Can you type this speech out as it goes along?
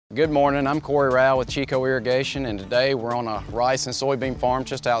Good morning, I'm Corey Rao with Chicot Irrigation, and today we're on a rice and soybean farm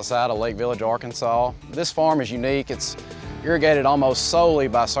just outside of Lake Village, Arkansas. This farm is unique. It's irrigated almost solely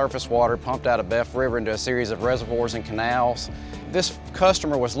by surface water pumped out of Beth River into a series of reservoirs and canals. This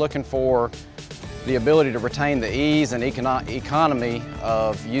customer was looking for the ability to retain the ease and economy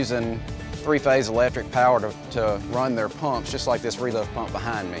of using three-phase electric power to run their pumps, just like this Relift pump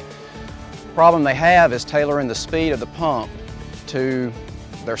behind me. The problem they have is tailoring the speed of the pump to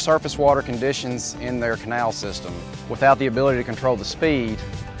their surface water conditions in their canal system. Without the ability to control the speed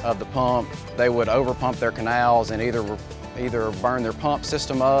of the pump, they would overpump their canals and either burn their pump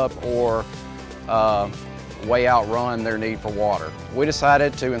system up or way outrun their need for water. We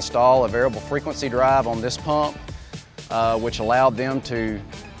decided to install a variable frequency drive on this pump, which allowed them to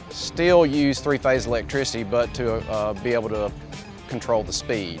still use three-phase electricity, but to be able to control the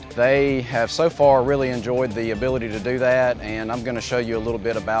speed. They have so far really enjoyed the ability to do that, and I'm going to show you a little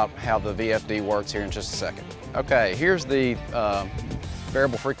bit about how the VFD works here in just a second. Okay, here's the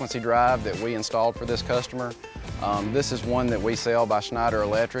variable frequency drive that we installed for this customer. This is one that we sell by Schneider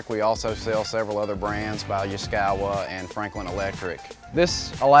Electric. We also sell several other brands by Yaskawa and Franklin Electric.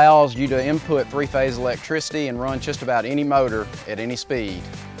 This allows you to input three-phase electricity and run just about any motor at any speed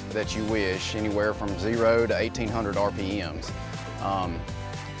that you wish, anywhere from 0 to 1800 RPMs.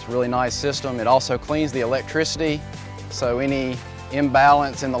 It's a really nice system. It also cleans the electricity, so any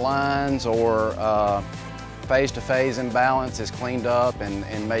imbalance in the lines or phase-to-phase imbalance is cleaned up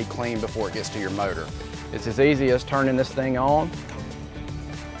and made clean before it gets to your motor. It's as easy as turning this thing on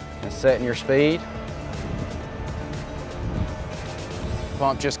and setting your speed. The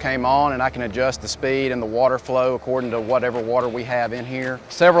pump just came on and I can adjust the speed and the water flow according to whatever water we have in here.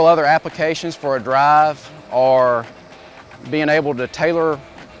 Several other applications for a drive are being able to tailor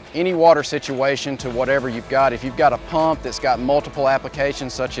any water situation to whatever you've got. If you've got a pump that's got multiple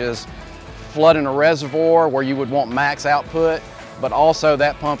applications, such as flooding a reservoir where you would want max output, but also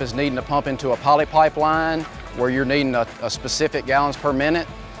that pump is needing to pump into a poly pipeline where you're needing a specific gallons per minute,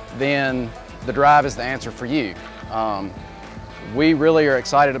 then the drive is the answer for you. We really are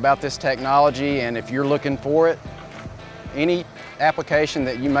excited about this technology, and if you're looking for it, any application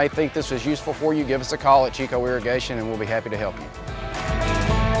that you may think this is useful for you, give us a call at Chicot Irrigation and we'll be happy to help you.